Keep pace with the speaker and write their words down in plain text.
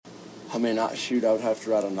I mean, I would have to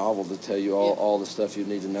write a novel to tell you all the stuff you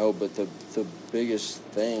need to know, but the biggest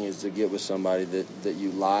thing is to get with somebody that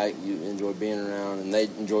you like, you enjoy being around, and they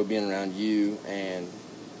enjoy being around you, and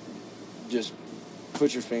just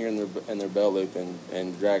put your finger in their belt loop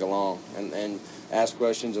and drag along, and ask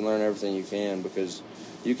questions and learn everything you can, because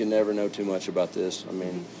you can never know too much about this. I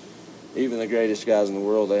mean, even the greatest guys in the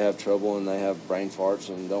world, they have trouble and they have brain farts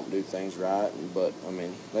and don't do things right. But, I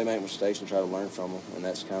mean, they make mistakes and try to learn from them, and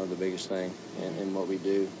that's kind of the biggest thing in what we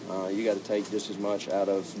do. You got to take just as much out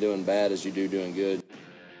of doing bad as you do doing good.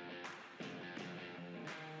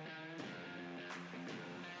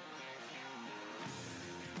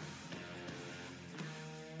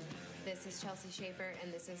 This is Chelsea Schaefer,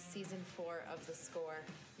 and this is Season 4 of The Score.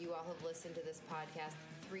 You all have listened to this podcast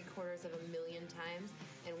 750,000 times,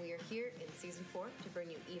 and we are here in Season 4 to bring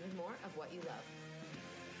you even more of what you love.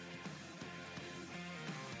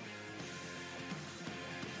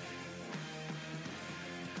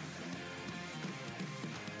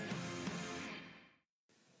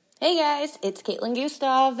 Hey guys, it's Caitlin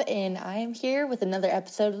Gustav, and I am here with another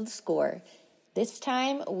episode of The Score. This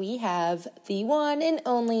time, we have the one and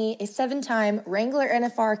only a 7-time Wrangler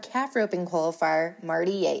NFR calf roping qualifier,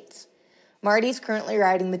 Marty Yates. Marty's currently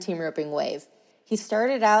riding the team roping wave. He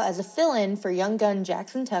started out as a fill-in for young gun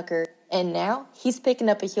Jackson Tucker, and now he's picking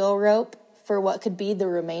up a heel rope for what could be the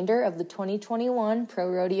remainder of the 2021 Pro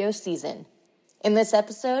Rodeo season. In this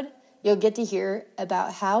episode, you'll get to hear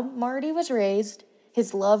about how Marty was raised,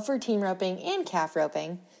 his love for team roping and calf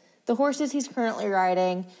roping, the horses he's currently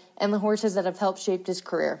riding, and the horses that have helped shape his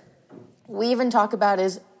career. We even talk about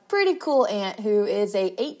his pretty cool aunt, who is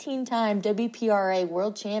a 18-time WPRA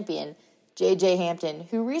world champion, J.J. Hampton,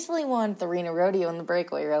 who recently won the Reno Rodeo in the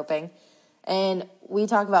breakaway roping. And we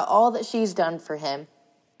talk about all that she's done for him.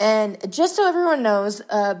 And just so everyone knows,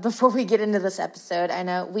 before we get into this episode, I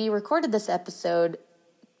know we recorded this episode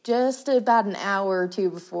just about an hour or two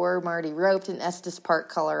before Marty roped in Estes Park,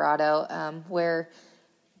 Colorado, where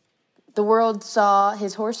the world saw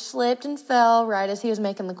his horse slipped and fell right as he was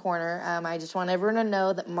making the corner. I just want everyone to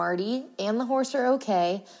know that Marty and the horse are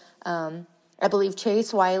okay. I believe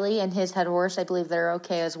Chase Wiley and his head horse, I believe they're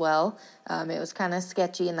okay as well. It was kind of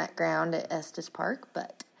sketchy in that ground at Estes Park,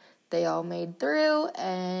 but they all made through,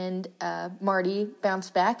 and Marty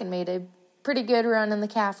bounced back and made a pretty good run in the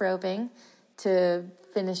calf roping to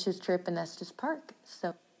finish his trip in Estes Park.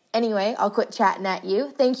 So anyway, I'll quit chatting at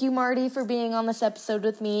you. Thank you, Marty, for being on this episode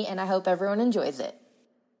with me, and I hope everyone enjoys it.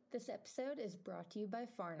 This episode is brought to you by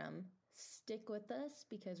Farnham. Stick with us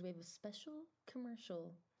because we have a special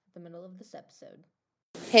commercial at the middle of this episode.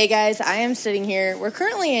 Hey guys, I am sitting here. We're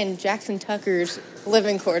currently in Jackson Tucker's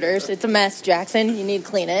living quarters. It's a mess, Jackson. You need to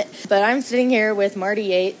clean it. But I'm sitting here with Marty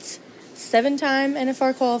Yates, 7-time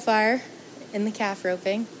NFR qualifier in the calf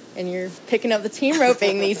roping, and you're picking up the team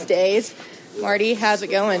roping these days. Marty, how's it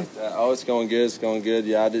going? Oh, it's going good. It's going good.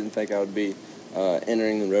 Yeah, I didn't think I would be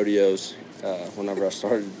entering the rodeos whenever I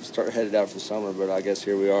started headed out for the summer, but I guess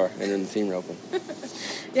here we are, entering the team roping.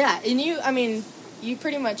 Yeah, and you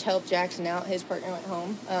pretty much helped Jackson out. His partner went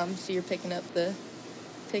home, so you're picking up the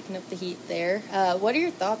heat there. What are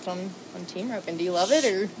your thoughts on team roping? Do you love it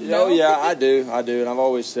or no? Oh yeah, I do, and I've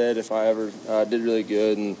always said if I ever did really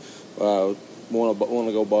good and want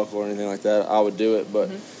to go buckle or anything like that, I would do it, but.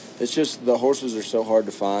 Mm-hmm. It's just the horses are so hard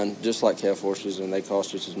to find, just like calf horses, and they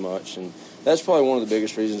cost just as much. And that's probably one of the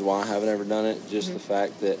biggest reasons why I haven't ever done it, just the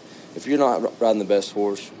fact that if you're not riding the best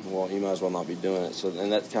horse, well, you might as well not be doing it. So,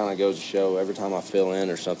 and that kind of goes to show every time I fill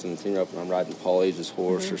in or something, the team rope, and I'm riding Paul Eves'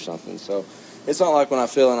 horse or something. So it's not like when I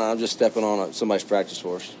fill in, I'm just stepping on somebody's practice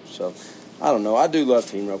horse. So I don't know. I do love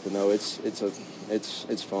team roping, though. It's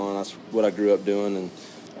fun. That's what I grew up doing, and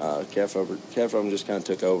calf roping just kind of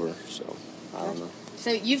took over. So I don't know. So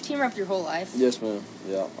you've team roped your whole life? Yes, ma'am.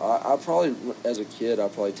 Yeah, I probably as a kid I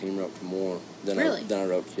probably team roped more than I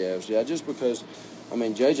roped calves. Yeah, just because, I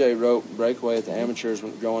mean, JJ roped breakaway at the amateurs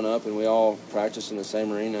growing up, and we all practiced in the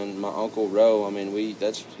same arena. And my uncle Roe, I mean, he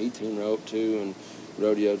team roped too and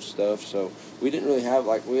rodeoed stuff. So we didn't really have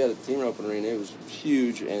we had a team roping arena. It was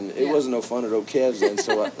huge, and it wasn't no fun to rope calves then.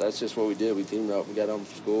 So that's just what we did. We team roped. We got home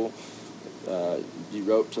from school. You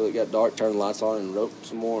roped till it got dark, turned the lights on, and roped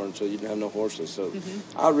some more until you didn't have no horses. So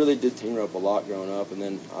I really did team rope a lot growing up, and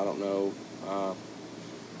then I don't know. I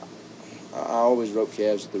always roped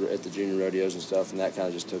calves at the junior rodeos and stuff, and that kind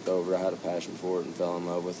of just took over. I had a passion for it and fell in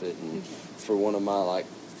love with it. And for one of my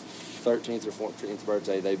 13th or 14th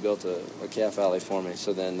birthday, they built a calf alley for me.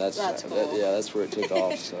 So then that's cool. That's where it took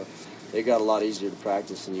off. So it got a lot easier to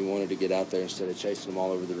practice, and you wanted to get out there instead of chasing them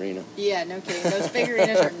all over the arena. Yeah, no kidding. Those big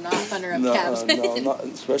arenas are not fun to rub calves. No,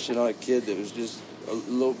 especially not a kid that was just a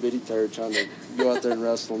little bitty turd trying to go out there and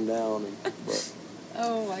wrestle them down. But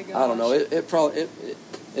oh my gosh. I don't know. It probably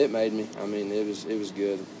made me. I mean, it was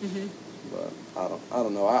good. Mm-hmm. But I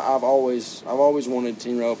don't know. I've always wanted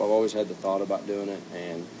team rope. I've always had the thought about doing it,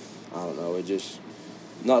 and I don't know. It just,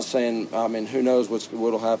 not saying. I mean, who knows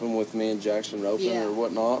what'll happen with me and Jackson roping or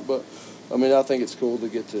whatnot. But I mean, I think it's cool to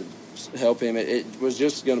get to help him. It was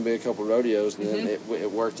just going to be a couple rodeos, and then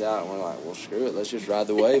it worked out. And we're like, well, screw it. Let's just ride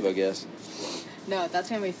the wave, I guess. No, that's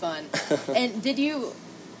going to be fun. And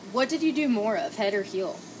what did you do more of, head or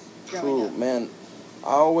heel? Cool, man.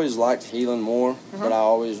 I always liked heeling more, but I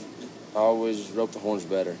always roped the horns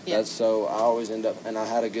better. Yeah. So I always end up, and I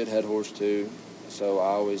had a good head horse too, so I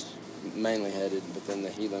always mainly headed, but then the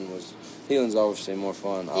heeling's obviously more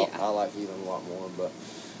fun. I like heeling a lot more, but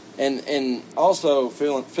and also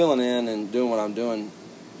filling in and doing what I'm doing,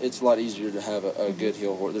 it's a lot easier to have a good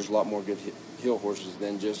heel horse. There's a lot more good heel horses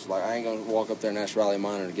than just like, I ain't gonna walk up there and ask Riley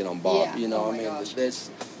Minor to get on Bob. Yeah. You know, Oh I mean, gosh.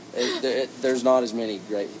 there's not as many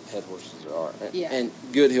great head horses there are, and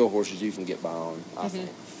good heel horses you can get by on, I think.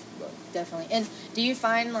 But. Definitely. And do you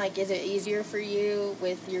find, like, is it easier for you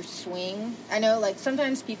with your swing? I know, like,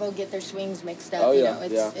 sometimes people get their swings mixed up. Oh, you yeah,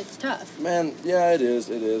 know, it's tough. Man, yeah, it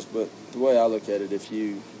is. But the way I look at it, if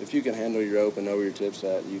you can handle your rope and know where your tip's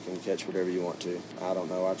at, you can catch whatever you want to. I don't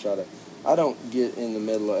know. I don't get in the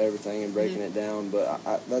middle of everything and breaking it down, but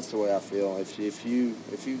that's the way I feel. If you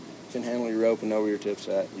can handle your rope and know where your tip's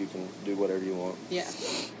at, you can do whatever you want. Yeah.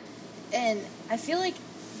 And I feel like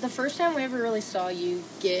the first time we ever really saw you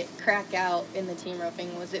get crack out in the team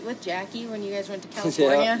roping, was it with Jackie when you guys went to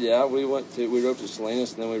California? Yeah, we roped at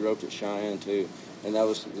Salinas, and then we roped at Cheyenne too. And that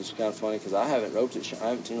was kind of funny because I haven't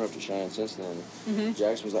team roped at Cheyenne since then.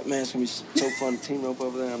 Jackson was like, man, it's going to be so fun to team rope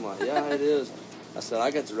over there. I'm like, yeah, it is. I said, I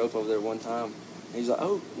got to rope over there one time. And he's like,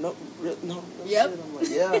 oh, no Yep. shit. I'm like,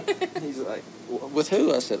 yeah. And he's like, with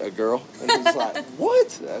who? I said, a girl. And he's like,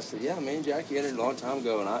 what? I said, yeah, me and Jackie entered a long time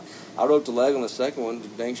ago, and I roped a leg on the second one to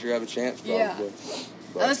dang sure have a chance, probably. Yeah.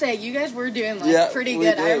 But, I was saying, you guys were doing, like, pretty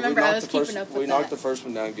good. I remember I was keeping up with We knocked the first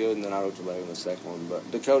one down good, and then I roped a leg on the second one.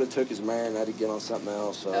 But Dakota took his mare and had to get on something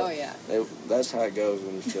else. So that's how it goes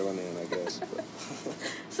when you're filling in, I guess.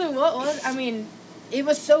 So what was, I mean, it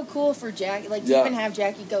was so cool for Jackie, like, to even have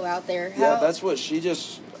Jackie go out there. Yeah, that's what she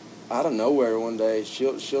just, out of nowhere one day,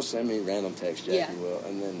 she'll send me random texts, Jackie will,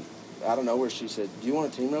 and then out of nowhere she said, do you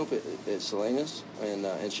want a team rope at Salinas and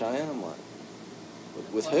Cheyenne? I'm like,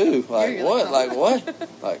 with who? Like, what? Like, what?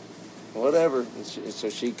 Like, whatever. And so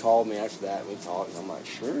she called me after that, we talked, and I'm like,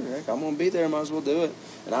 sure, heck, I'm going to be there, might as well do it.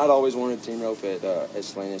 And I'd always wanted a team rope at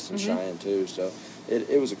Salinas and Cheyenne, too, so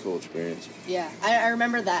it was a cool experience. Yeah, I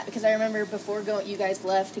remember that, because I remember before you guys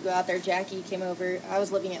left to go out there, Jackie came over. I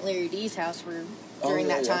was living at Larry D's house during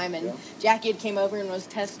that time, and Jackie had came over and was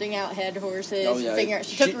testing out head horses.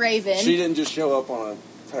 She took Raven. She didn't just show up on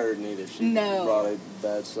a turd neither. She brought a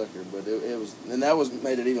bad sucker, but it was, and that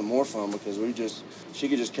made it even more fun because she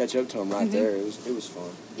could just catch up to him right there. It was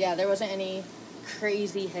fun. Yeah, there wasn't any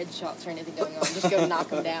crazy headshots or anything going on. Just go knock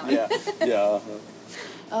them down. Yeah.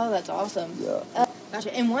 Oh, that's awesome. Yeah.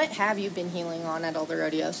 Gotcha. And what have you been heeling on at all the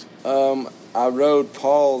rodeos? I rode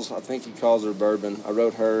Paul's, I think he calls her Bourbon. I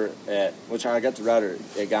rode her which I got to ride her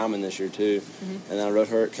at Guyman this year too. And then I rode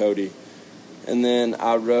her at Cody. And then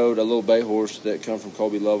I rode a little bay horse that come from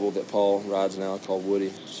Colby Lovell that Paul rides now called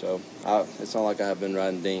Woody. So it's not like I have been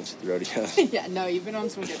riding dinks at the rodeo. Yeah, no, you've been on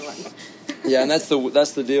some good ones. Yeah, and that's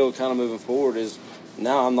the deal kind of moving forward is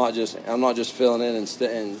now I'm not just filling in and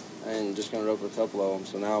just going to rope a couple of them.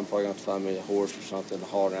 So now I'm probably going to have to find me a horse or something to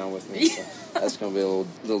haul around with me. So that's going to be a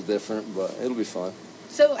little different, but it'll be fun.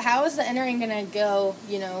 So how is the entering going to go,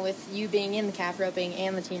 with you being in the calf roping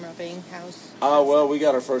and the team roping? Well, we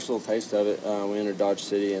got our first little taste of it. We entered Dodge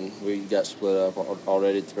City, and we got split up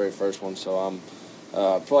already at the very first one. So I'm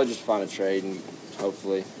probably just find a trade and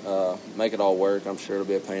hopefully make it all work. I'm sure it'll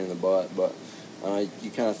be a pain in the butt, but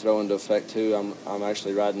you kind of throw into effect, too. I'm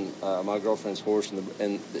actually riding my girlfriend's horse,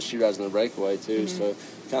 and she rides in the breakaway, too. So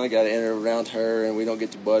kind of got to enter around her, and we don't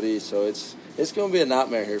get to buddy. So it's going to be a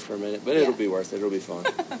nightmare here for a minute, but it'll be worth it. It'll be fun.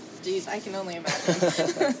 Jeez, I can only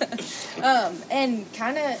imagine. And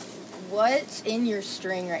kind of what's in your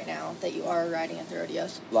string right now that you are riding at the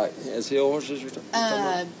rodeos? Like, as heel horses you're talking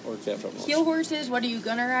about? Or calf horses? Heel horses, what are you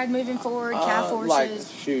going to ride moving forward? Calf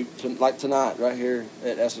horses? Like tonight, right here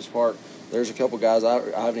at Estes Park, there's a couple guys, I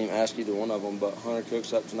haven't even asked either one of them, but Hunter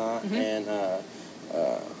Cook's up tonight, and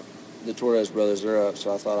the Torres brothers, they're up,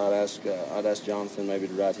 so I thought I'd ask Jonathan maybe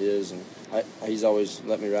to ride his, and he's always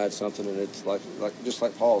let me ride something, and it's like just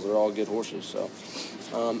like Paul's, they're all good horses. So,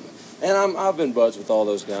 and I've been buds with all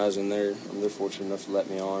those guys, and they're fortunate enough to let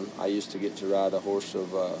me on. I used to get to ride a horse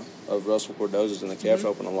of Russell Cordoza's in the Calf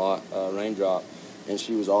Open a lot, Raindrop, and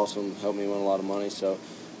she was awesome, helped me win a lot of money. So,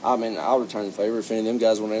 I mean, I'll return the favor if any of them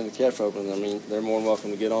guys want to enter the Calf Open. I mean, they're more than welcome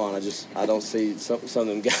to get on. I don't see some of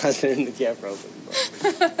them guys in the Calf Open.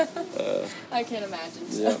 But, I can't imagine.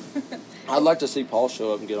 So. Yeah, I'd like to see Paul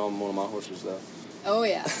show up and get on one of my horses though. Oh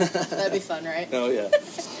yeah, that'd be fun, right? Oh yeah.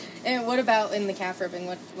 And what about in the Calf Open?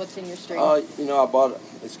 What's in your string? You know, I bought it.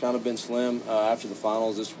 It's kind of been slim. After the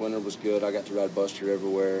finals, this winter was good. I got to ride Buster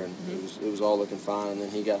everywhere, and it was all looking fine. And then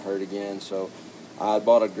he got hurt again, so I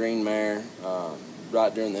bought a green mare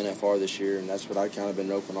right during the NFR this year, and that's what I'd kind of been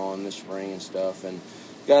roping on this spring and stuff. And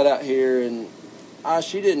got out here, and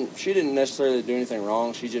she didn't necessarily do anything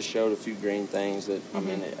wrong. She just showed a few green things that I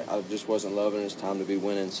mean, I just wasn't loving. It's time to be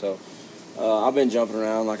winning, so. I've been jumping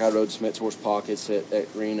around. Like I rode Smith's horse Pockets at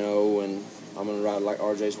Reno, and I'm going to ride like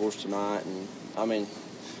RJ's horse tonight. And I mean,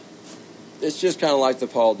 it's just kind of like the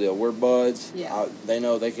Paul deal. We're buds. Yeah. They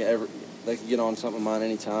know they can get on something of mine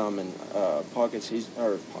anytime. And Pockets,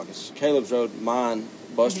 Caleb's rode mine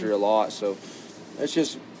Buster a lot, so it's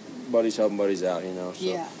just buddies helping buddies out, you know. So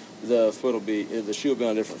yeah. The shoe will be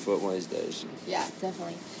on a different foot one of these days. Yeah,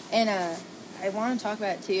 definitely. And I want to talk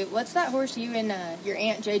about it too. What's that horse you and your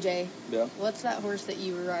aunt JJ? Yeah. What's that horse that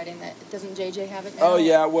you were riding? That doesn't JJ have it now? Oh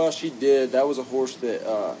yeah, well she did. That was a horse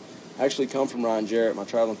that actually come from Ryan Jarrett, my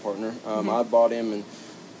traveling partner. I bought him and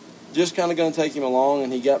just kind of going to take him along,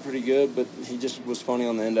 and he got pretty good, but he just was funny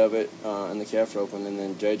on the end of it in the Calf Open. And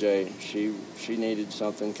then JJ, she needed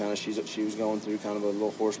something kind of. She was going through kind of a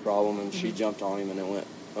little horse problem, and she jumped on him, and it went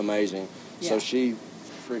amazing. Yeah. So she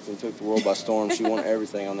freaking took the world by storm. She won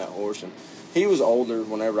everything on that horse, and he was older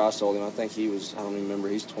whenever I sold him. I think he was, I don't even remember,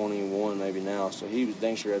 he's 21 maybe now. So he was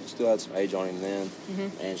dang sure, still had some age on him then.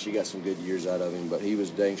 And she got some good years out of him. But he was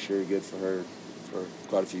dang sure good for her for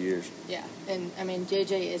quite a few years. Yeah, and I mean,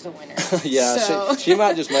 JJ is a winner. Yeah, so. she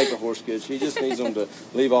might just make a horse good. She just needs them to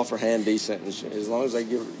leave off her hand decent. And as long as they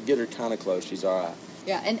get her kind of close, she's all right.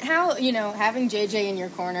 Yeah, and how, having JJ in your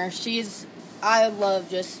corner, I love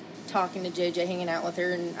just talking to JJ, hanging out with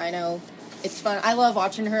her, and I know it's fun. I love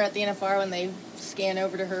watching her at the NFR when they scan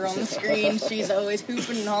over to her on the screen. She's always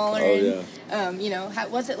hooping and hollering. Oh, yeah.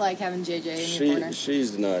 What's it like having JJ in your corner?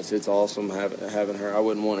 She's nuts. It's awesome having her. I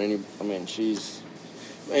wouldn't want any. I mean, she's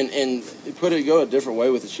and go a different way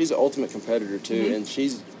with it. She's an ultimate competitor too, and she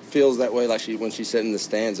feels that way like when she's sitting in the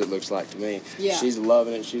stands. It looks like to me. Yeah. She's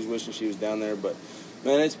loving it. She's wishing she was down there. But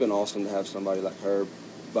man, it's been awesome to have somebody like her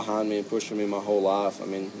behind me and pushing me my whole life. I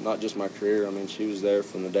mean, not just my career. I mean, she was there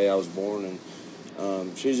from the day I was born,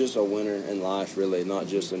 and she's just a winner in life, really, not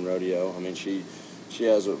just in rodeo. I mean, she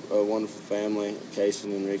has a wonderful family,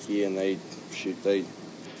 Kaysen and Ricky, and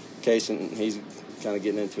Kaysen, he's kind of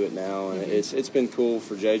getting into it now, and it's been cool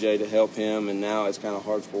for JJ to help him, and now it's kind of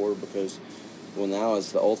hard for her because, well, now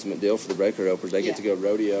it's the ultimate deal for the breaker ropers. They get to go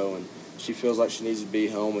rodeo, and she feels like she needs to be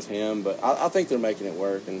home with him, but I think they're making it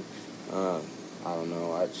work, and I don't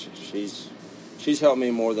know. She's helped me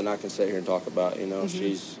more than I can sit here and talk about.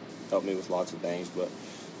 She's helped me with lots of things, but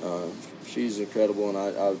she's incredible, and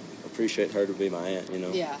I appreciate her to be my aunt.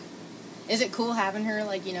 Yeah. Is it cool having her,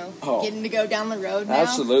 getting to go down the road now?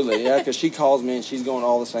 Absolutely, yeah, because she calls me, and she's going to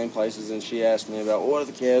all the same places, and she asks me about, what are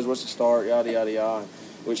the calves, what's the start, yada, yada, yada,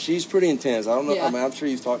 which she's pretty intense. I don't know, I mean, I'm sure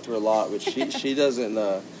you've talked to her a lot, but she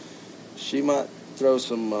doesn't, she might throw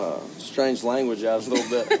some strange language out a little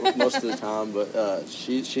bit most of the time, but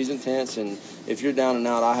she's intense, and if you're down and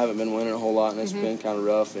out, I haven't been winning a whole lot, and it's been kind of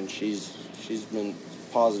rough, and she's been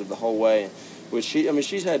positive the whole way, which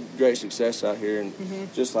she's had great success out here, and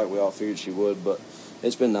just like we all figured she would, but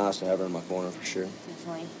it's been nice to have her in my corner for sure.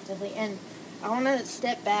 Definitely, and I want to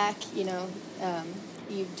step back, you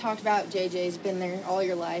talked about JJ's been there all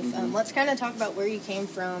your life. Let's kind of talk about where you came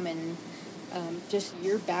from and just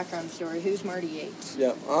your background story. Who's Marty Yates?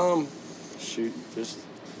 Yeah, just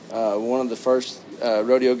one of the first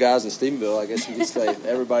rodeo guys in Stephenville, I guess you could say.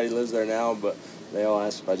 Everybody lives there now, but they all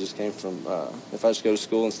ask if I just came from, if I just go to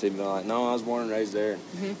school in Stephenville. I'm like, no, I was born and raised there.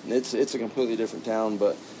 And it's a completely different town,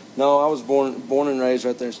 but no, I was born and raised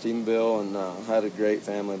right there in Stephenville, and had a great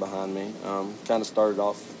family behind me. Kind of started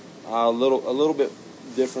off a little bit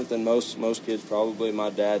different than most kids probably. My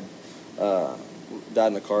dad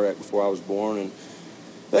died in a car wreck before I was born, and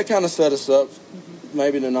that kind of set us up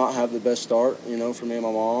maybe to not have the best start, for me and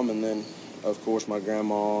my mom, and then of course my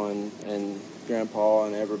grandma and Grandpa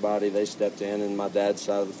and everybody, they stepped in, and my dad's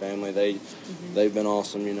side of the family, they've been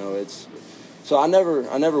awesome. You know, so I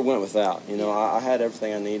never went without. You know, I had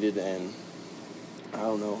everything I needed, and I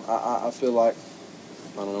don't know. I feel like,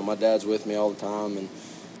 I don't know, my dad's with me all the time, and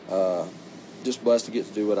just blessed to get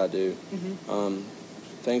to do what I do.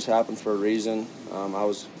 Things happen for a reason. I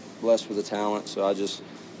was blessed with the talent, so I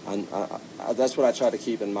that's what I try to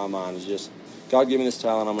keep in my mind, is just, God gave me this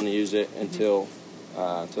talent, I'm going to use it until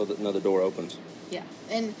another door opens. Yeah.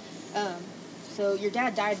 And so your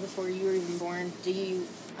dad died before you were even born.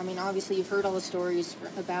 Obviously you've heard all the stories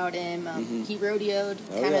about him. He rodeoed.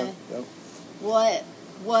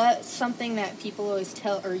 What's something that people always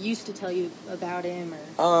tell or used to tell you about him?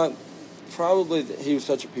 Or probably that he was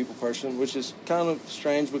such a people person, which is kind of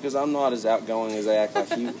strange because I'm not as outgoing as they act like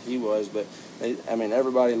he was. But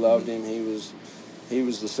everybody loved him. He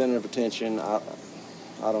was the center of attention. I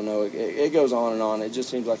don't know. It goes on and on. It just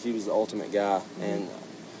seems like he was the ultimate guy, and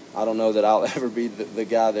I don't know that I'll ever be the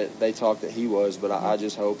guy that they talk that he was. But I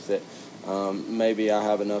just hope that maybe I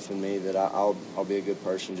have enough in me that I'll be a good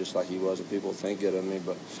person just like he was, and people think good of me.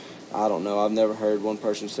 But I don't know. I've never heard one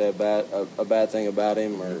person say a bad thing about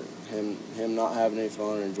him, or him not having any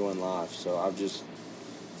fun or enjoying life. So I'm just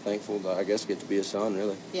thankful to, I guess, get to be a son,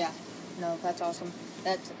 really. Yeah. No, that's awesome.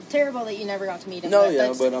 That's terrible that you never got to meet him. No, but yeah,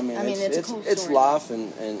 it's a cool story. It's life,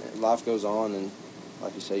 and life goes on, and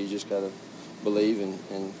like you say, you just got to believe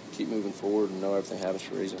and keep moving forward and know everything happens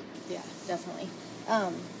for a reason. Yeah, definitely.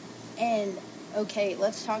 And, okay,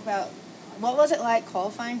 let's talk about, what was it like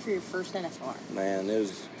qualifying for your first NFR? Man, it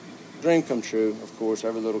was a dream come true, of course.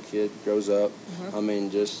 Every little kid grows up.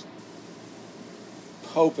 Just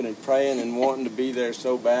hoping and praying and wanting to be there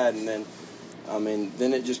so bad, and then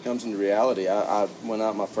it just comes into reality. I went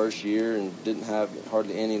out my first year and didn't have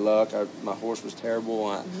hardly any luck. My horse was terrible.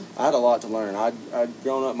 I had a lot to learn. I'd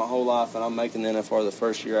grown up my whole life, and I'm making the NFR the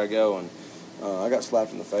first year I go, and I got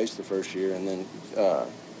slapped in the face the first year, and then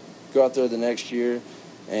go out there the next year,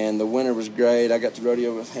 and the winter was great. I got to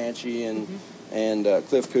rodeo with Hanchy and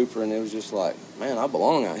Cliff Cooper, and it was just like, man, I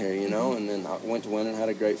belong out here, you know. And then I went to win and had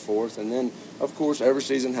a great fourth. And then, of course, every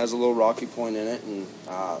season has a little rocky point in it, and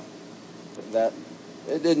that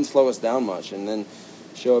it didn't slow us down much. And then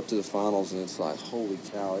show up to the finals, and it's like, holy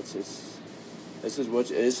cow, it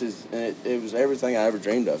was everything I ever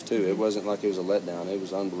dreamed of too. It wasn't like it was a letdown. It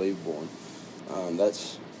was unbelievable. And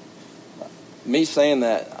that's me saying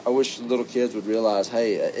that. I wish little kids would realize,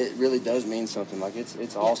 hey, it really does mean something. Like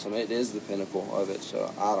it's awesome. It is the pinnacle of it.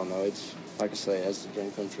 So I don't know. It's like I say, as the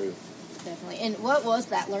dream come true. Definitely. And what was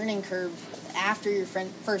that learning curve after your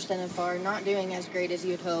first NFR, not doing as great as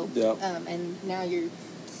you had hoped? Yep. And now you're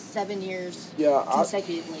 7 years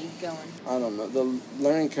consecutively going. I don't know. The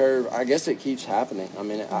learning curve, I guess it keeps happening.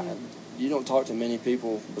 You don't talk to many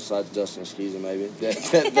people besides Dustin Esquiza maybe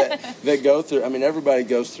that go through. Everybody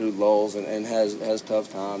goes through lulls and has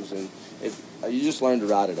tough times, and you just learn to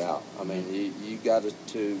ride it out. You got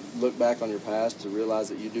to look back on your past to realize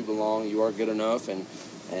that you do belong, you are good enough, and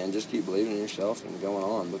just keep believing in yourself and going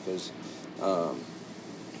on, because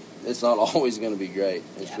it's not always going to be great.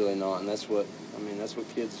 It's really not, and that's what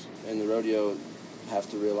kids in the rodeo have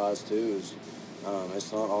to realize too. Is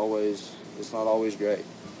it's not always great.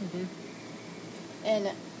 And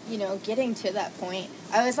getting to that point,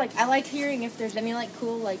 I like hearing if there's any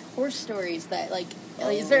cool horse stories that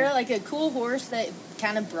is there a cool horse that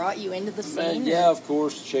kind of brought you into the scene? Yeah, of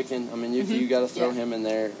course, Chicken. You got to throw him in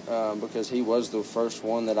there because he was the first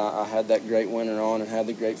one that I had that great winner on and had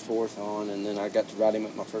the great fourth on, and then I got to ride him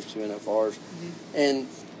at my first 2 NFRs. And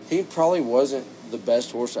he probably wasn't the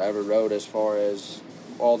best horse I ever rode as far as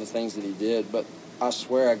all the things that he did, but I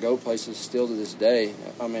swear I go places still to this day.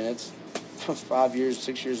 It's 5 years,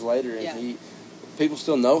 6 years later, and people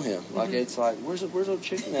still know him. It's like, where's old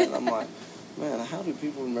Chicken at? And I'm like, man, how do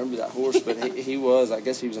people remember that horse? But he was, I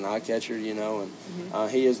guess he was an eye catcher, and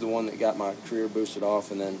he is the one that got my career boosted off.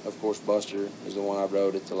 And then, of course, Buster is the one I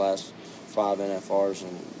rode at the last 5 NFRs,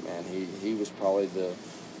 and man, he was probably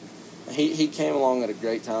he came along at a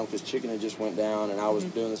great time because Chicken had just went down, and I was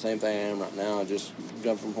doing the same thing I am right now, just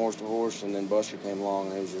jumped from horse to horse, and then Buster came along,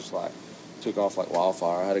 and it was just like, took off like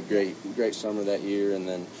wildfire. I had a great summer that year, and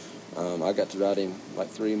then I got to ride him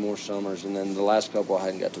 3 more summers, and then the last couple I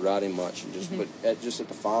hadn't got to ride him much, and just at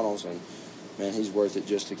the finals, and man, he's worth it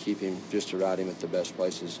just to ride him at the best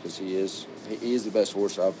places, because he is the best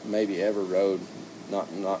horse I've maybe ever rode, not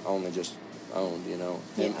only just owned.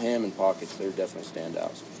 Him and Pockets, they're definitely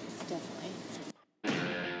standouts. Definitely.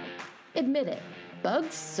 Admit it,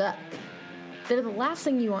 bugs suck. They're the last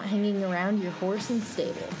thing you want hanging around your horse and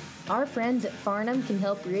stable. Our friends at Farnham can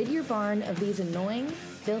help rid your barn of these annoying,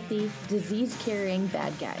 filthy, disease-carrying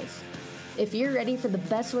bad guys. If you're ready for the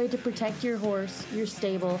best way to protect your horse, your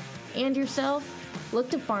stable, and yourself, look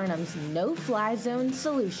to Farnham's no-fly zone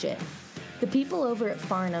solution. The people over at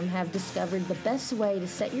Farnham have discovered the best way to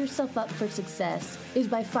set yourself up for success is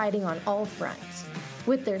by fighting on all fronts.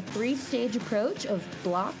 With their 3-stage approach of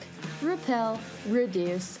block, repel,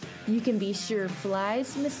 reduce, you can be sure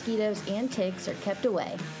flies, mosquitoes, and ticks are kept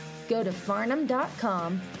away. Go to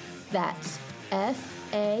farnham.com, that's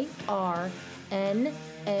FARNAM.com,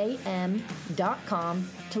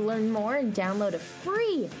 to learn more and download a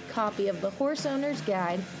free copy of the Horse Owner's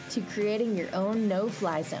Guide to creating your own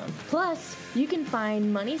no-fly zone. Plus, you can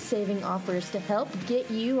find money-saving offers to help get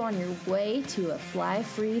you on your way to a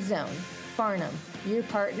fly-free zone. Farnham, your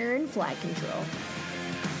partner in fly control.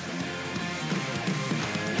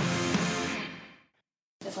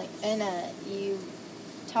 Definitely. And you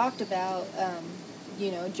talked about,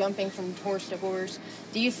 jumping from horse to horse.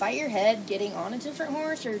 Do you fight your head getting on a different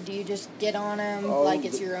horse, or do you just get on them like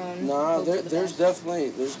it's your own? No, there's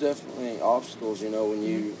definitely obstacles, when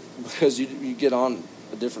you, because you get on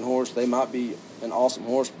a different horse. They might be an awesome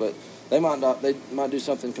horse, but they might do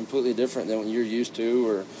something completely different than what you're used to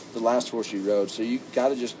or the last horse you rode. So you got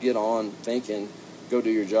to just get on thinking, go do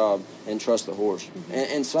your job, and trust the horse.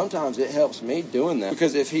 Mm-hmm. And sometimes it helps me doing that,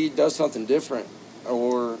 because if he does something different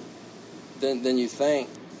or than you think,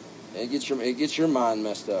 it gets your mind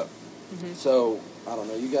messed up. Mm-hmm. So I don't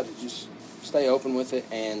know. You got to just stay open with it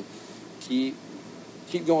and keep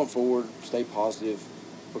going forward. Stay positive,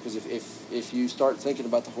 because if you start thinking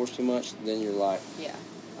about the horse too much, then you're like,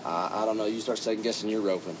 I don't know. You start second guessing your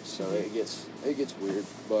roping. So mm-hmm. it gets weird,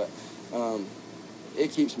 but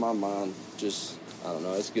it keeps my mind just, I don't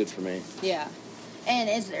know. It's good for me. Yeah. And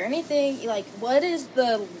is there anything, like, what is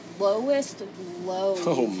the lowest low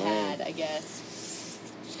you've had, I guess?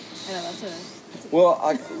 I know,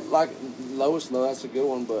 lowest low, that's a good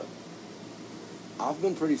one, but I've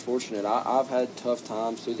been pretty fortunate. I've had tough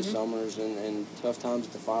times through the mm-hmm. summers and tough times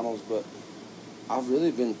at the finals, but I've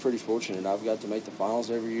really been pretty fortunate. I've got to make the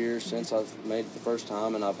finals every year mm-hmm. since I've made it the first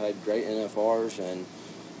time, and I've had great NFRs, and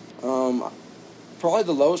probably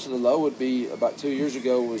the lowest of the low would be about 2 years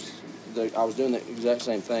ago I was doing the exact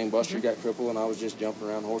same thing. Buster mm-hmm. got crippled, and I was just jumping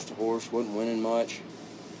around horse to horse, wasn't winning much.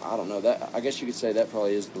 I don't know. I guess you could say that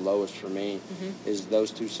probably is the lowest for me, mm-hmm. is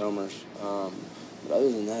those 2 summers. But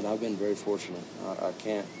other than that, I've been very fortunate. I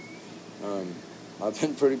can't. I've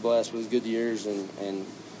been pretty blessed with good years, and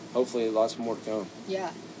hopefully lots more to come.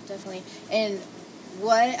 Yeah, definitely. And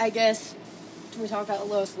what, I guess, we talked about the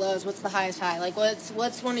lowest lows. What's the highest high? Like,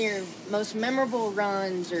 what's one of your most memorable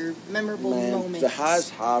runs or memorable moments? The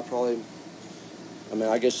highest high probably,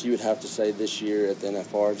 I guess you would have to say this year at the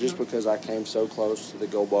NFR, just mm-hmm. because I came so close to the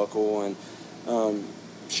gold buckle, and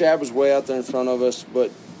Shad was way out there in front of us, but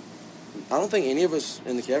I don't think any of us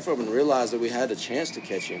in the Calf Open realized that we had a chance to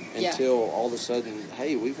catch him until all of a sudden,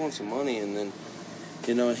 hey, we've won some money, and then,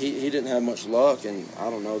 and he didn't have much luck, and I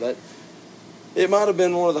don't know, that it might have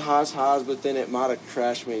been one of the highest highs, but then it might have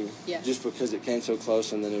crashed me just because it came so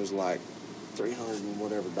close, and then it was like $300 and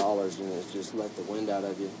whatever, and it just let the wind out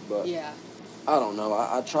of you. But I don't know.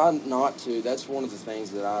 I try not to. That's one of the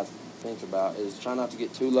things that I think about, is try not to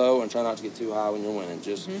get too low and try not to get too high when you're winning.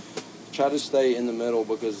 Just try to stay in the middle,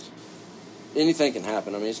 because anything can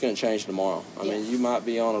happen. It's going to change tomorrow. You might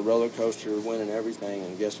be on a roller coaster winning everything,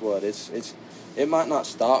 and guess what? It might not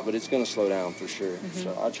stop, but it's going to slow down for sure. Mm-hmm.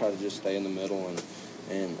 So I try to just stay in the middle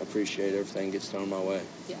and appreciate everything that gets thrown my way.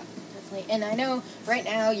 Yeah, definitely. And I know right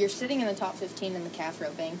now you're sitting in the top 15 in the calf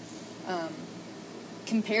roping.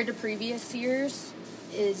 Compared to previous years,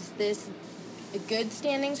 is this a good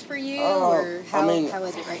standings for you, or how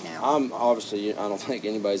is it right now? I don't think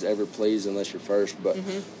anybody's ever pleased unless you're first, but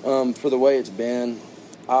for the way it's been,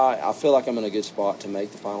 I feel like I'm in a good spot to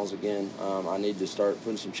make the finals again. I need to start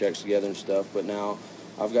putting some checks together and stuff, but now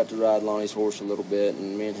I've got to ride Lonnie's horse a little bit,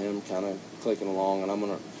 and me and him kind of clicking along, and I'm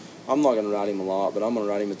not gonna ride him a lot, but I'm gonna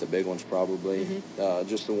ride him at the big ones probably,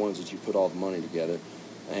 just the ones that you put all the money together,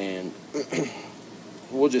 and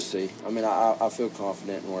we'll just see. I feel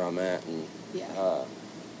confident in where I'm at, and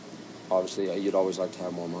obviously you'd always like to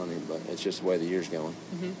have more money, but it's just the way the year's going.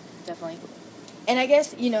 Definitely. And I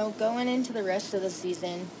guess, going into the rest of the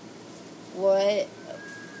season, what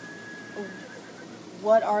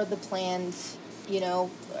are the plans?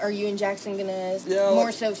 Are you and Jackson gonna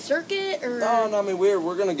more so circuit, or? No.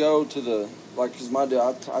 We're gonna go to the, because my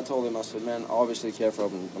dad, I told him, I said, man, obviously calf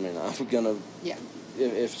roping. I'm gonna. Yeah.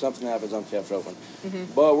 If something happens, I'm calf roping.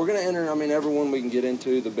 But we're gonna enter. Everyone we can get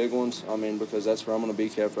into, the big ones. Because that's where I'm gonna be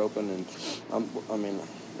calf roping, and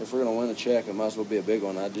if we're gonna win a check, it might as well be a big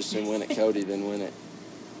one. I'd just sooner win at Cody than win at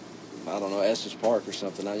I don't know, Estes Park or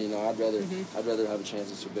something. I'd rather have a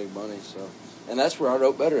chance at some big money. So, and that's where I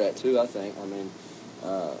rope better at too. I think. I mean,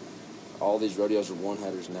 all these rodeos are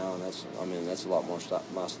one-headers now, and that's a lot more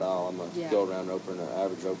my style. I'm a go-around roper and an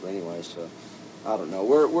average roper anyway. So, I don't know.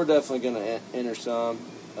 We're definitely going to enter some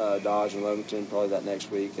Dodge and Levington probably that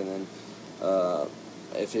next week, and then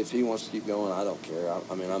if he wants to keep going, I don't care.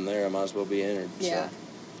 I'm there. I might as well be entered. Yeah. So,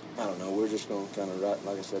 I don't know. We're just going to kind of,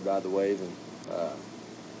 like I said, ride the wave and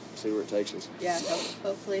see where it takes us. Yeah,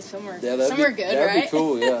 hopefully somewhere good, that'd right? That'd be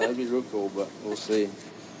cool, yeah. That'd be real cool, but we'll see.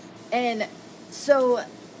 And so,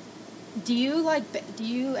 do you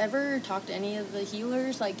ever talk to any of the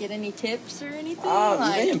healers, like get any tips or anything?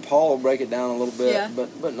 Me and Paul will break it down a little bit, yeah.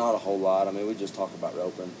 but not a whole lot. I mean, we just talk about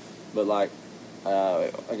roping. But, like,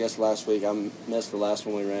 I guess last week, I missed the last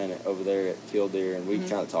one we ran over there at Killdeer, and we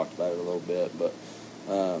kind of talked about it a little bit, but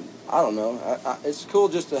I don't know. It's cool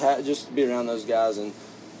just to be around those guys, and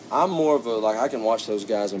I'm more of I can watch those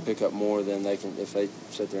guys and pick up more than they can if they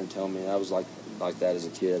sit there and tell me. I was like that as a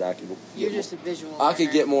kid. You're just a visual learner. I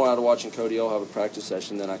could get more out of watching Cody O have a practice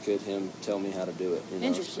session than I could him tell me how to do it.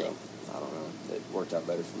 Interesting. So, I don't know. It worked out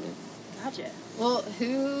better for me. Gotcha. Well,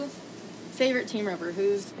 favorite team roper?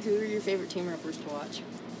 Who are your favorite team ropers to watch?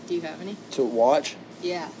 Do you have any? To watch?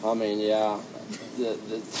 Yeah. I mean, yeah.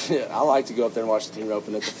 I like to go up there and watch the team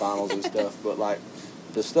roping at the finals and stuff, but like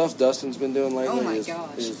the stuff Dustin's been doing lately is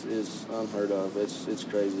unheard of. It's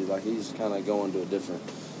crazy. Like he's kind of going to a different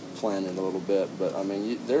planet a little bit. But I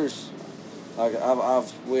mean,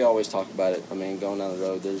 we always talk about it. I mean, going down the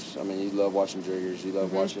road, you love watching Jurgers, you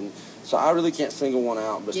love watching. So I really can't single one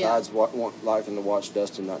out besides liking to watch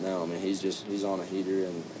Dustin right now. I mean, he's on a heater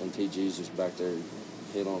and TG's just back there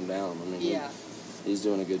hitting him down. I mean, he's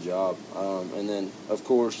doing a good job. And then of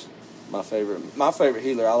course my favorite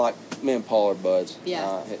healer, I like, me and Paul are buds.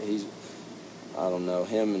 Yeah. I don't know,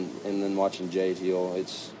 him and then watching Jade heal,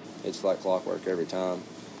 it's like clockwork every time.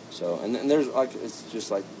 So, and then there's it's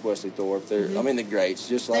just like Wesley Thorpe. They're the greats,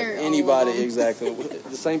 just like anybody, exactly.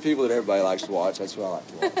 The same people that everybody likes to watch. That's who I like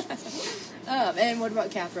to watch. And what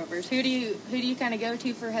about calf ropers? Who do you kind of go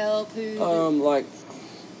to for help? Like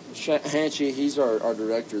Hanchy, he's our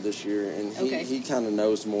director this year, and he kind of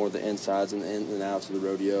knows more of the insides and the ins and outs of the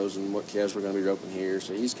rodeos and what calves we're going to be roping here.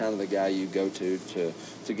 So he's kind of the guy you go to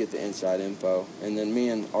get the inside info. And then me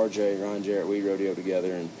and Ryan Jarrett, we rodeo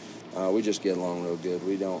together, and we just get along real good.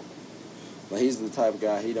 We don't. He's the type of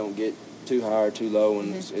guy, he don't get too high or too low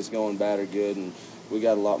when it's going bad or good, and we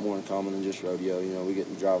got a lot more in common than just rodeo. We get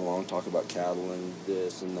to drive along, talk about cattle and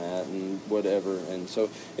this and that and whatever. And so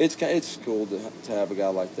it's cool to have a guy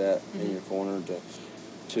like that in your corner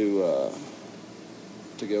to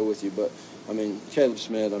go with you. But I mean, Caleb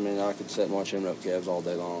Smith, I could sit and watch him rope calves all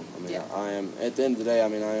day long. I am, at the end of the day, I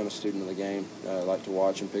am a student of the game. I like to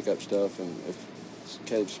watch and pick up stuff, and if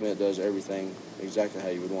Caleb Smith does everything exactly how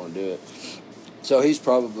you would want to do it. So he's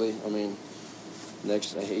probably,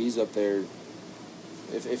 he's up there.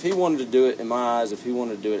 If he wanted to do it, in my eyes, if he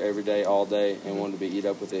wanted to do it every day, all day, and wanted to be eat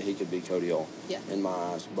up with it, he could be Cody O, in my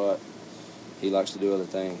eyes. But he likes to do other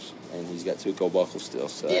things, and he's got 2 gold buckles still,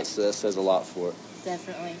 so that says a lot for it.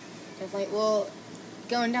 Definitely. Well,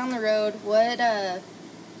 going down the road, what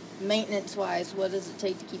maintenance-wise, what does it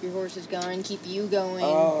take to keep your horses going, keep you going,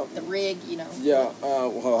 the rig, Yeah,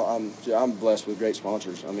 well, I'm blessed with great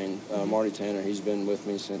sponsors. Marty Tanner, he's been with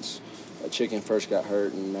me since Chicken first got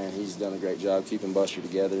hurt, and man, he's done a great job keeping Buster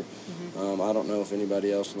together. I don't know if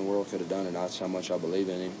anybody else in the world could have done it. That's how much I believe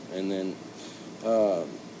in him. And then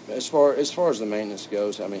as far as the maintenance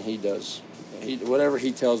goes, he does. Whatever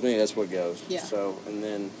he tells me, that's what goes. Yeah. So, and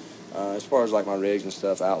then as far as like my rigs and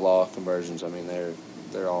stuff, Outlaw conversions,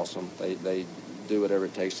 they're awesome. They do whatever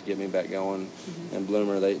it takes to get me back going. And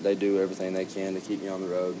Bloomer, they do everything they can to keep me on the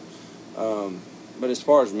road. But as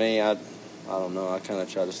far as me, I don't know. I kind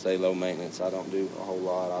of try to stay low maintenance. I don't do a whole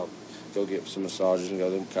lot. I'll go get some massages and go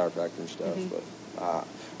to the chiropractor and stuff. But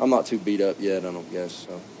I'm not too beat up yet, I don't guess.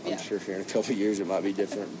 So I'm sure here in a couple of years it might be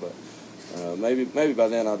different. But maybe by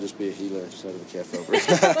then I'll just be a healer instead of a calf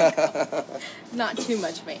roper. Not too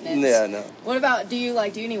much maintenance. Yeah, no. What about, do you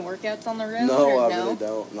any workouts on the road? No, I really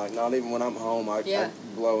don't. Not even when I'm home. I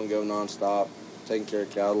blow and go nonstop, taking care of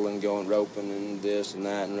cattle and going roping and this and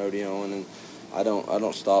that and rodeoing, and I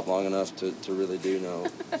don't stop long enough to really do no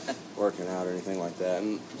working out or anything like that.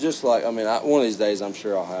 And just like, one of these days I'm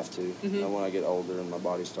sure I'll have to when I get older and my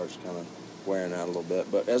body starts kind of wearing out a little bit.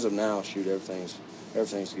 But as of now, shoot,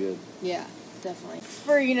 everything's good. Yeah, definitely.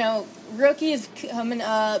 For, rookies coming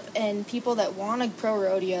up and people that want a pro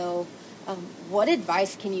rodeo, what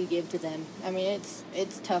advice can you give to them?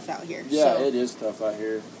 It's tough out here. Yeah, so. It is tough out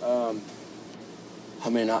here. I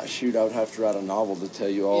mean, I would have to write a novel to tell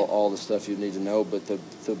you all the stuff you need to know. But the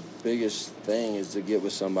biggest thing is to get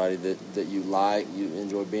with somebody that you like, you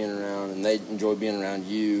enjoy being around, and they enjoy being around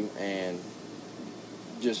you, and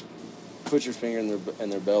just put your finger in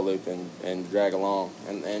their bell loop and drag along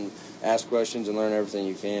and ask questions and learn everything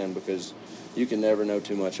you can, because you can never know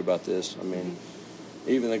too much about this. I mean,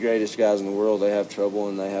 even the greatest guys in the world, they have trouble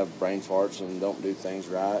and they have brain farts and don't do things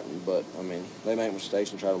right. But, I mean, they make mistakes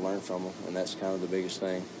and try to learn from them, and that's kind of the biggest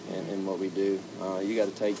thing in what we do. You got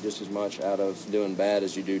to take just as much out of doing bad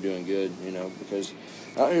as you do doing good, you know, because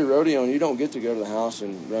out here rodeoing, you don't get to go to the house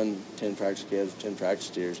and run 10 practice calves, 10 practice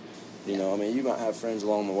steers. You know, I mean, you might have friends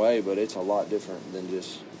along the way, but it's a lot different than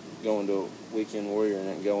just going to a weekend warrior and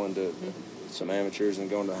then going to some amateurs and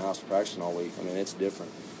going to the house and practicing all week. I mean, it's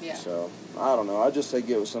different. Yeah. So, I don't know. I just say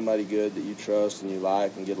get with somebody good that you trust and you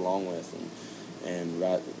like and get along with, and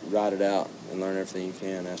ride it out and learn everything you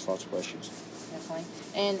can. Ask lots of questions. Definitely.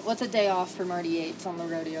 And what's a day off for Marty Yates on the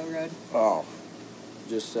rodeo road? Oh,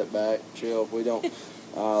 just sit back, chill. We don't,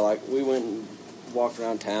 we went and walked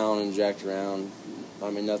around town and jacked around. I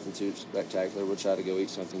mean, nothing too spectacular. We'll try to go eat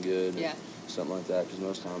something good. Yeah. Something like that, because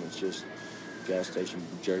most of the time it's just gas station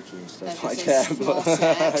jerky and stuff like that. But,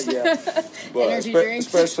 Snacks. yeah. But Energy drinks.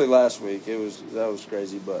 especially last week, that was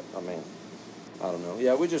crazy. But I mean, I don't know.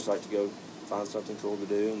 Yeah, we just like to go find something cool to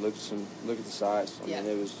do and look at the sights. I mean,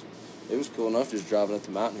 it was cool enough just driving up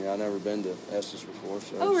the mountain here. I've never been to Estes before,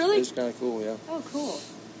 so really? It's kind of cool. Yeah. Oh, cool.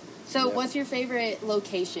 So, what's your favorite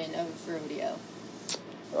location of rodeo?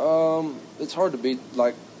 It's hard to beat.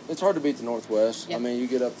 It's hard to beat the Northwest. Yep. I mean, you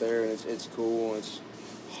get up there and it's cool. And it's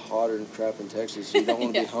hotter than crap in Texas. So you don't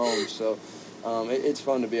want to be home. So it's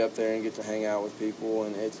fun to be up there and get to hang out with people.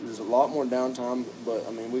 And there's a lot more downtime. But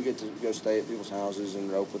I mean, we get to go stay at people's houses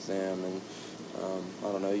and rope with them. And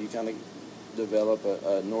I don't know. You kind of develop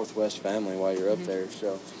a Northwest family while you're up there.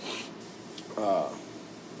 So I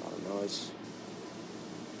don't know.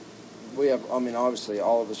 We have, I mean, obviously,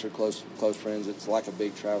 all of us are close friends. It's like a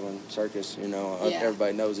big traveling circus, you know. Yeah.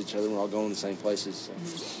 Everybody knows each other. We're all going to the same places.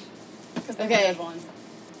 So. Okay.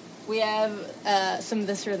 We have some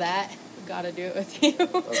this or that. Got to do it with you.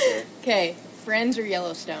 Okay. Okay. Friends or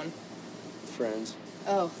Yellowstone? Friends.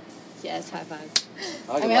 Oh, yes. High five.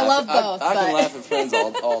 I love both. I can laugh at Friends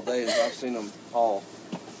all day. I've seen them all.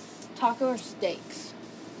 Taco or steaks?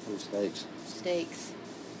 Ooh, steaks. Steaks.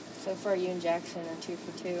 So far, you and Jackson are 2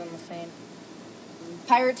 for 2 on the same.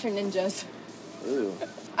 Pirates or ninjas? Ooh.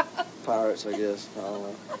 Pirates, I guess. I don't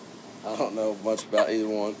know. I don't know much about either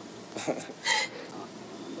one.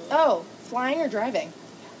 Oh, flying or driving?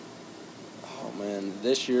 Oh man,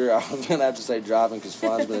 this year I was gonna have to say driving because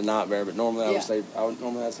flying's been a nightmare. But normally I'd say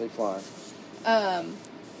flying.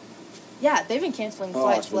 Yeah, they've been canceling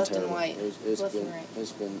flights left terrible. and right.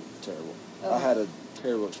 It's been terrible. Oh. I had a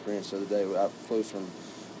terrible experience the other day. I flew from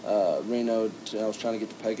Reno I was trying to get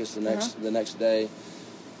to Pecos the next day.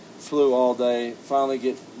 Flew all day.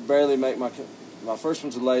 Finally barely make my first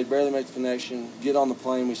one's delayed. Barely make the connection. Get on the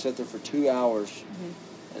plane. We sat there for 2 hours,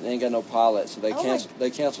 and they ain't got no pilot. So they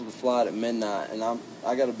canceled the flight at midnight, and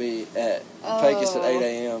I got to be at Pecos at 8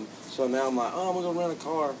 a.m. So now I'm like, I'm gonna rent a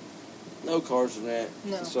car. No cars to rent.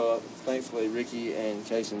 No. So thankfully, Ricky and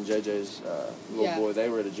Case and JJ's little boy, they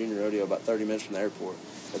were at a junior rodeo about 30 minutes from the airport.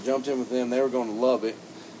 I jumped in with them. They were going to Lubbock.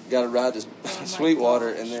 Got a ride to Sweetwater,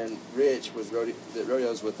 and then Rich that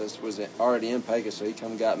rodeos with us was already in Pecos, so he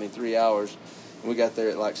come and got me 3 hours, and we got there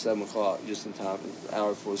at like 7 o'clock, just in time, an hour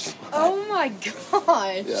before the flight. Oh my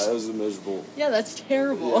gosh! Yeah, it was miserable. Yeah, that's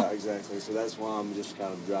terrible. Yeah, exactly. So that's why I'm just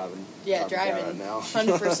kind of driving. Yeah, driving right now.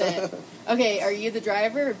 100%. Okay, are you the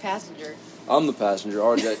driver or passenger? I'm the passenger.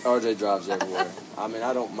 RJ drives everywhere. I mean,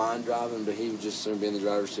 I don't mind driving, but he would just soon be in the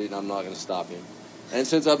driver's seat, and I'm not going to stop him. And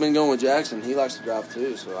since I've been going with Jackson, he likes to drive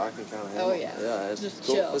too, so I can kind of handle it. Yeah, it's just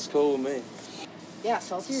cool. chill. It's cool with me. Yeah,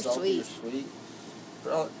 salty or sweet? Sweet.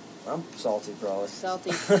 Probably, I'm salty, probably.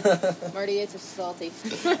 Salty. Marty Yates is salty.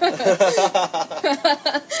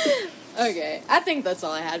 Okay, I think that's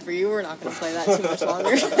all I had for you. We're not going to play that too much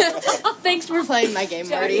longer. Thanks for playing my game,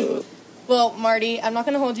 Marty. Well, Marty, I'm not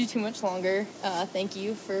going to hold you too much longer. Thank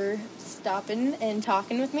you for stopping and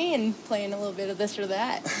talking with me and playing a little bit of this or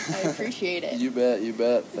that. I appreciate it. You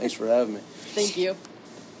bet. Thanks for having me. Thank you.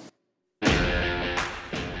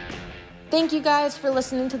 Thank you guys for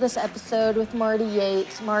listening to this episode with Marty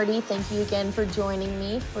Yates. Marty, thank you again for joining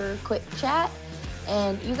me for a quick chat.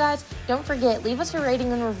 And you guys, don't forget, leave us a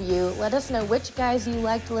rating and review. Let us know which guys you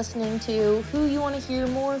liked listening to, who you want to hear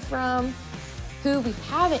more from, who we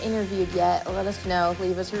haven't interviewed yet. Let us know.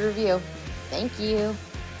 Leave us a review. Thank you.